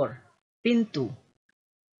 door, pintu,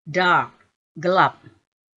 dark, gelap,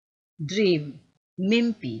 dream,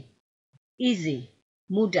 mimpi, easy,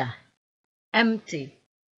 mudah, empty,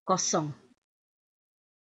 kosong.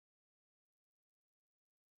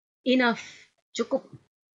 Enough, cukup.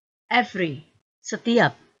 Every,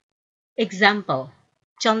 setiap. Example,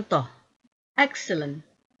 contoh. Excellent,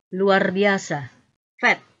 luar biasa.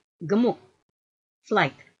 Fat, gemuk.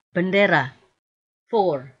 Flag, bendera.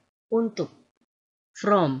 For, untuk.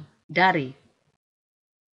 From, dari.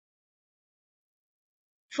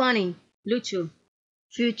 Funny, lucu.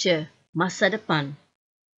 Future, masa depan.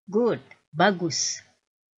 Good, bagus.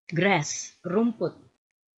 Grass, rumput.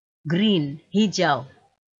 Green, hijau.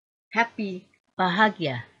 Happy,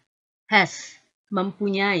 bahagia. Has,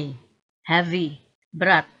 mempunyai. Heavy,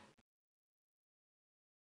 berat.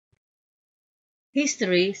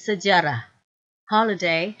 History, sejarah.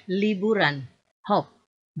 Holiday, liburan. Hope,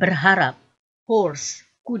 berharap. Horse,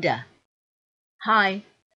 kuda. High,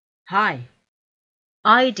 high.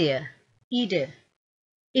 Idea, ide.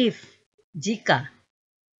 If, jika.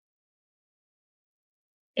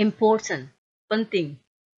 Important, penting.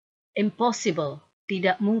 Impossible,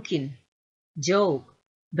 tidak mungkin. Joke,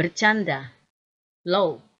 bercanda.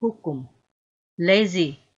 Law, hukum.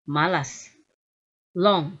 Lazy, malas.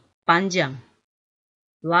 Long, panjang.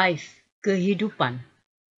 Life, kehidupan.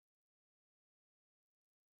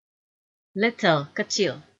 Little,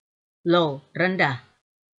 kecil. Low, rendah.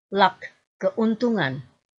 Luck, keuntungan.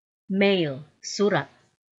 Mail, surat.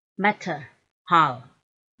 Matter, hal.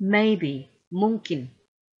 Maybe, mungkin.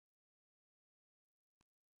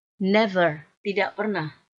 Never, tidak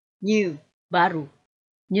pernah. New, baru.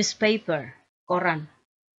 Newspaper, koran.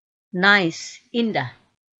 Nice, indah.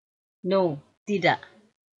 No, tidak.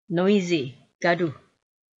 Noisy, gaduh.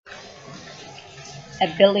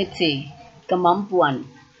 Ability, kemampuan.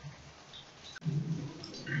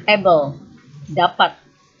 Able, dapat.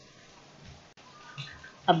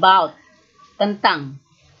 About, tentang.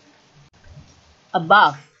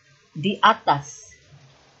 Above, di atas.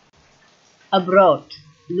 Abroad,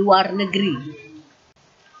 luar negeri.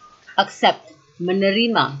 Accept,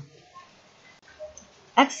 menerima.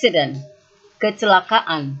 Accident,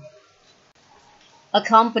 kecelakaan.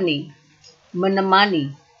 Accompany,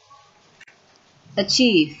 menemani.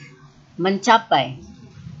 Achieve, mencapai.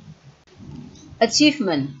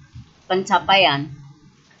 Achievement, pencapaian.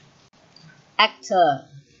 Actor,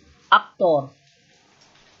 aktor.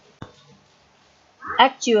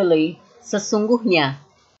 Actually, sesungguhnya.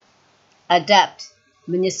 Adapt,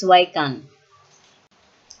 menyesuaikan.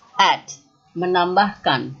 Add,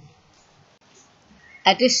 menambahkan.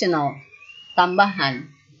 Additional, tambahan.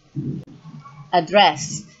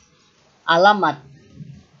 Address, alamat.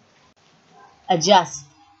 Adjust,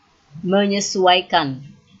 menyesuaikan.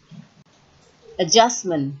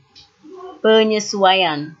 Adjustment,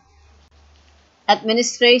 penyesuaian.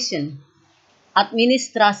 Administration,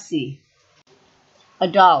 administrasi.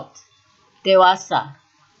 Adult, dewasa.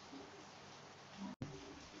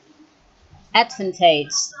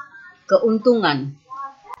 Advantage, keuntungan.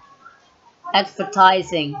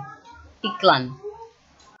 Advertising, iklan.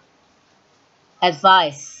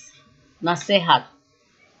 Advice, nasihat.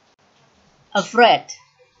 Afraid,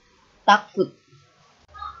 takut.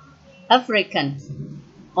 African,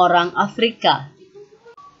 orang Afrika.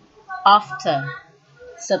 After,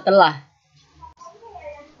 setelah.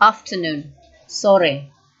 Afternoon,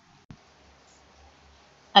 sore.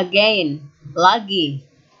 Again, lagi.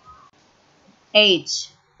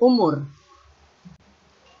 Age, umur.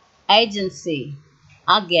 Agency,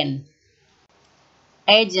 agen.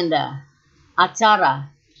 agenda,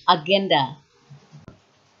 acara, agenda.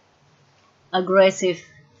 Aggressive,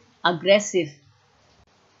 agresif.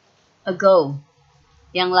 Ago,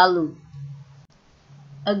 yang lalu.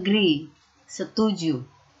 Agree, setuju.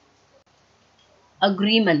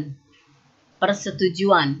 Agreement,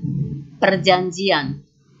 persetujuan, perjanjian.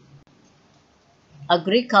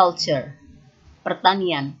 Agriculture,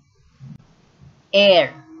 pertanian.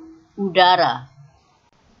 Air, udara.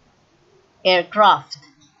 Aircraft,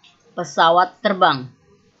 pesawat terbang.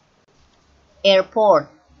 Airport,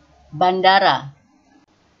 bandara.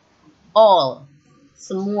 All,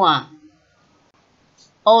 semua.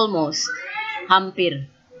 Almost, hampir.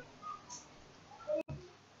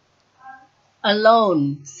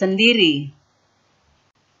 Alone, sendiri.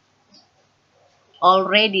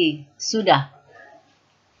 Already, sudah.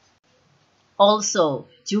 Also,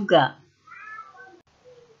 juga.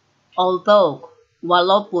 Although,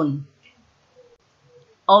 walaupun.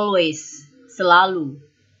 Always, selalu.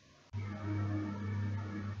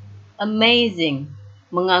 Amazing,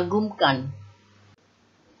 mengagumkan.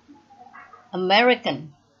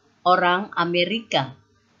 American, orang Amerika.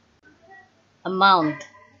 Amount,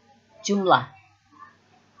 jumlah.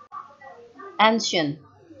 Ancient,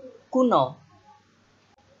 kuno.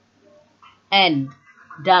 End,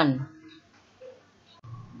 dan.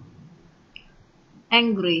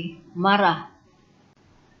 Angry, marah.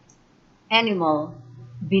 Animal,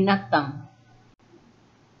 binatang.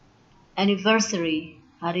 Anniversary,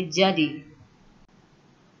 hari jadi.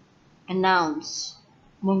 Announce,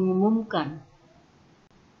 mengumumkan.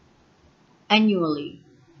 Annually,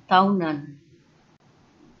 tahunan.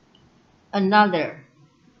 Another,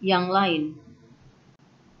 yang lain.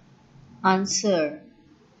 Answer,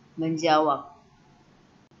 menjawab.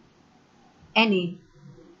 Any,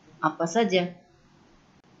 apa saja.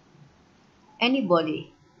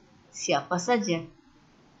 Anybody, siapa saja.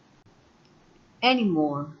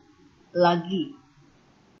 Anymore, lagi.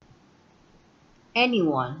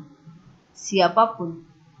 Anyone, siapapun.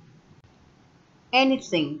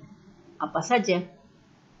 Anything, apa saja.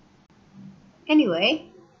 Anyway,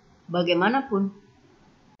 bagaimanapun.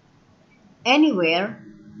 Anywhere,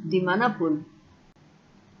 dimanapun.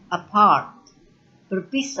 Apart,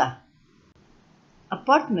 berpisah.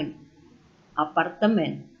 Apartment,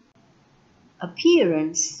 apartemen.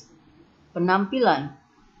 Appearance, penampilan.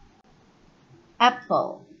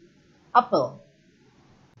 Apple, apel.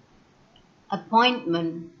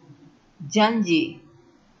 Appointment, janji.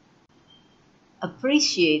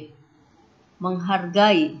 Appreciate,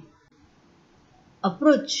 menghargai.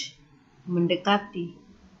 Approach, mendekati,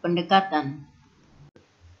 pendekatan.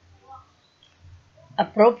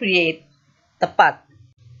 Appropriate, tepat.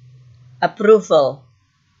 Approval,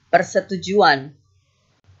 persetujuan.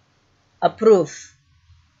 Approve,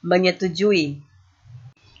 menyetujui.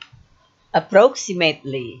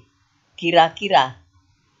 Approximately, kira-kira.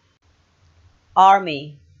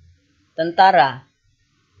 Army, tentara.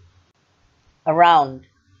 Around,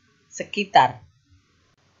 sekitar.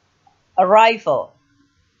 Arrival,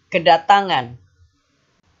 kedatangan.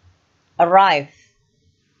 Arrive,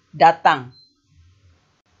 datang.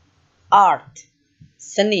 Art,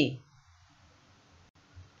 seni.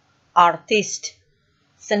 Artist,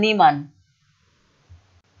 seniman.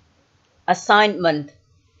 Assignment,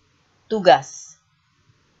 tugas.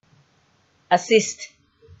 Assist,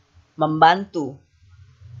 membantu.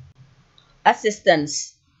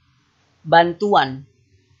 Assistance, bantuan.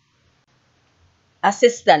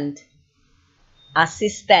 Assistant,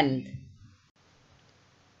 asisten.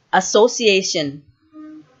 Association,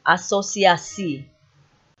 asosiasi.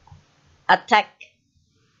 Attack,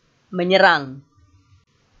 menyerang.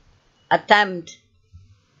 Attempt,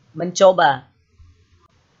 mencoba.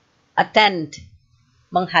 Attend,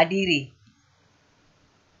 menghadiri.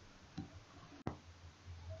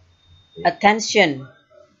 Attention,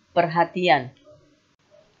 perhatian.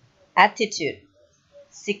 Attitude,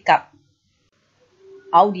 sikap.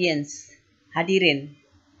 Audience, hadirin.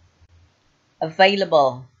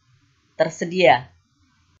 Available, tersedia.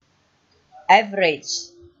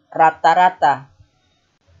 Average, rata-rata.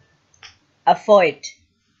 Avoid,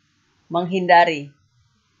 menghindari.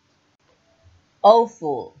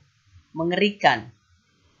 Awful, mengerikan.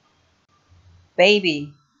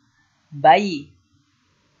 Baby, bayi.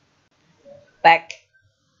 Back,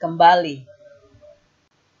 kembali.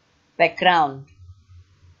 Background,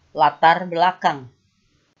 latar belakang.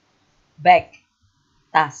 Bag,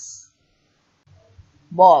 tas.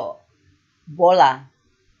 Ball, bola.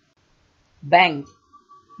 Bank,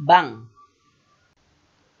 bank.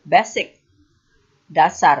 Basic,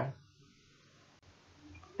 dasar.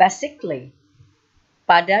 Basically,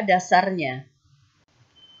 pada dasarnya.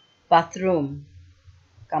 bathroom,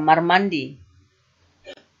 kamar mandi.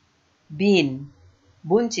 Bean,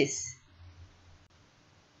 buncis.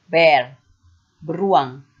 Bear,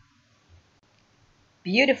 beruang.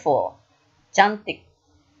 Beautiful, cantik.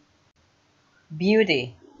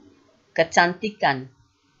 Beauty, kecantikan.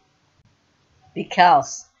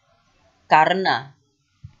 Because, karena.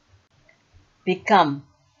 Become,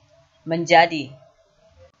 menjadi.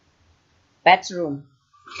 Bedroom,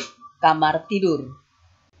 kamar tidur.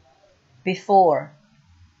 Before,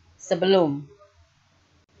 sebelum.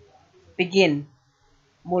 Begin,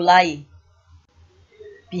 mulai.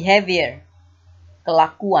 Behavior,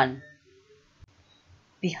 kelakuan.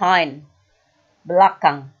 Behind,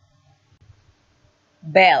 belakang.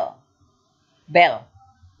 Bell, bell,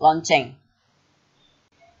 lonceng.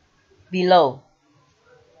 Below,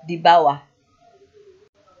 di bawah.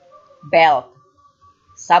 Belt,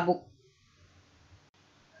 sabuk.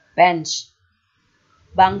 Bench,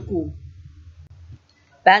 bangku.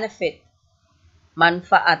 Benefit,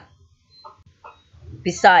 manfaat.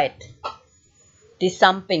 Beside, di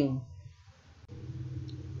samping.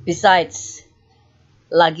 Besides,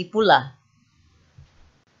 lagi pula.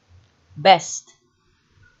 Best,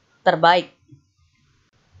 terbaik.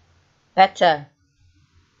 Better,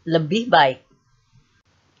 lebih baik.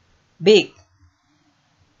 Big,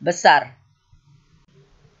 besar.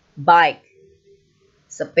 Bike,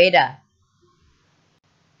 sepeda.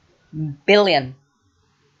 Billion,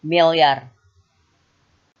 miliar.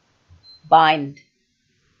 Bind,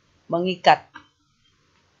 mengikat.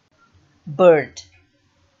 Bird,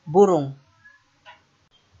 burung.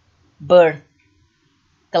 Birth,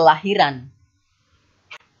 kelahiran.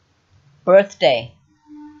 Birthday,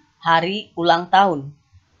 hari ulang tahun.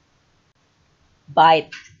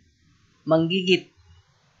 Bite, menggigit.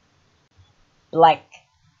 Black,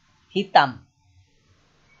 hitam.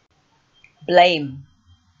 Blame,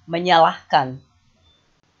 menyalahkan.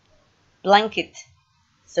 Blanket,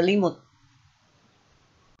 selimut.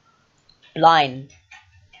 Blind,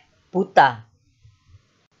 buta.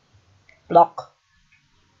 Block,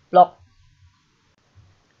 blok.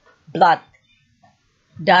 Blood,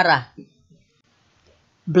 darah.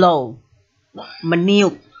 Blow,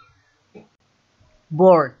 meniup.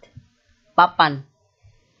 Board, papan.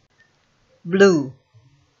 Blue,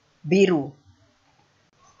 biru.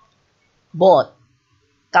 Boat,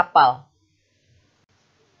 kapal.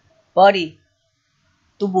 Body,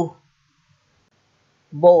 tubuh.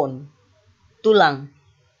 Bone, tulang.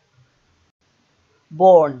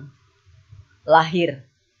 Born, lahir.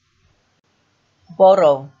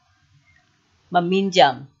 Borrow,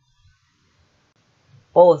 meminjam.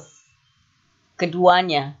 Both,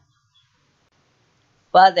 keduanya.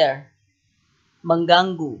 Bother,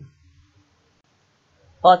 mengganggu.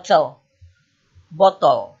 Bottle,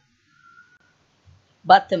 botol.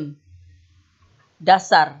 Bottom,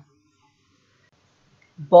 dasar.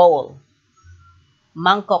 Bowl,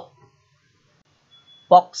 mangkok.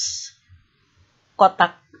 Box,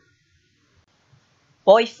 kotak.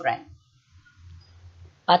 Boyfriend,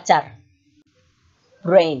 pacar.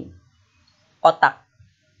 Brain, otak.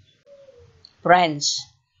 Branch,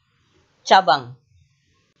 cabang.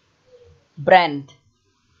 Brand,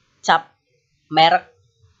 cap, merek.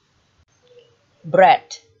 Bread,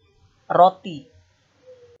 roti.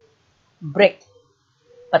 Break,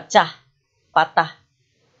 pecah, patah.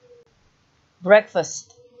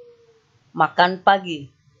 Breakfast, makan pagi.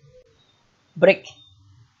 Brick,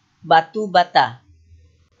 batu bata.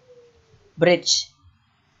 Bridge,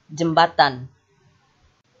 jembatan.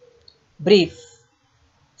 Brief,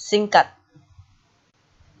 singkat.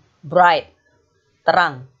 Bright,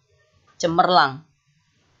 terang, cemerlang.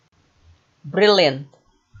 Brilliant,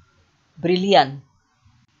 brilian.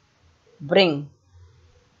 Bring,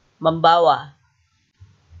 membawa.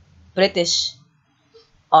 British,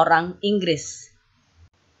 orang Inggris.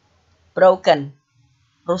 Broken,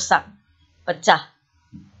 rusak, pecah.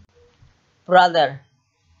 Brother,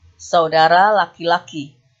 saudara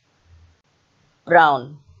laki-laki.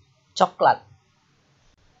 Brown, coklat.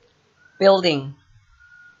 Building,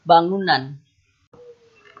 bangunan.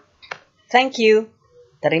 Thank you.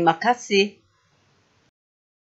 Terima kasih.